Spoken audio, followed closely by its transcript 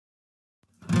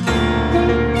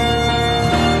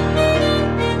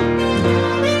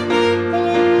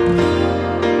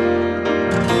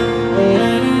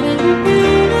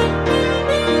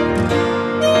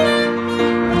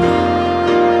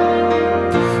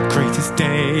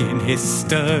in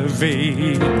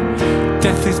history.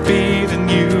 Death is beaten,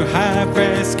 you have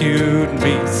rescued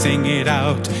me. Sing it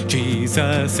out,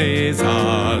 Jesus is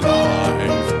alive.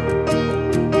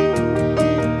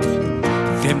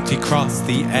 The empty cross,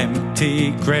 the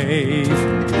empty grave,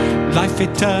 life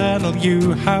eternal,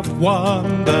 you have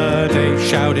won the day.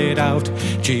 Shout it out,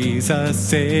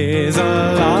 Jesus is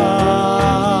alive.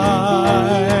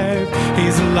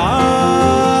 He's alive.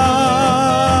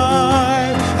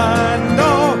 And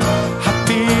oh,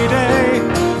 happy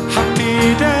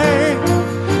day,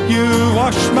 you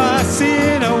wash my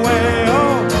sin away.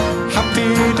 Oh,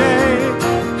 happy day,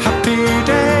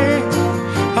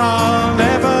 I'll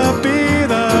never be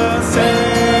the same.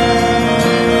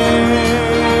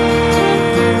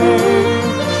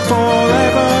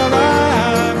 Forever I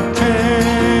am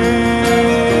changed.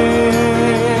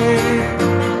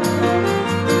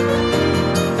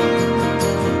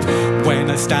 When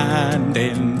I stand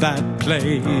in that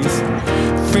place,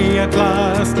 free at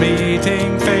last,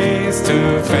 meeting face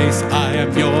to face, I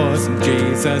am yours and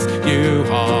Jesus, you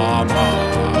are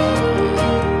mine.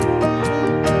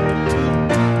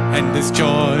 Endless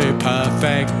joy,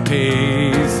 perfect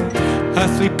peace,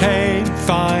 earthly pain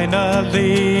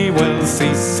finally will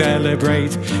cease.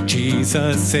 Celebrate,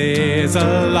 Jesus is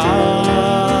alive.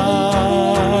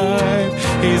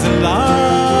 He's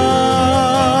alive.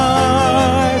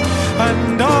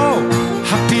 And oh,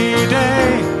 happy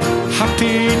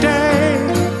day,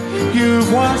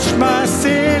 you've washed my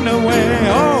sin away.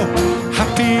 Oh,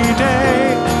 happy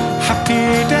day,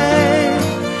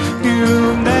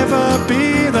 you'll never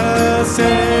be the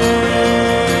same.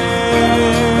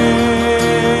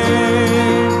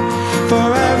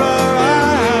 Forever I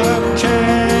am changed.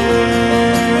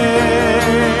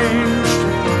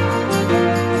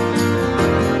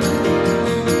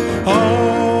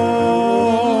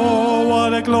 Oh,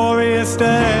 what a glorious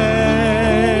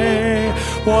day,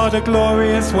 what a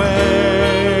glorious way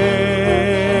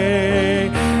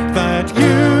that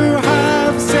you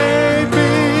have saved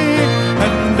me.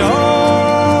 And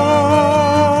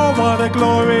oh, what a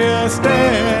glorious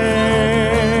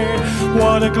day,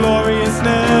 what a glorious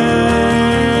name.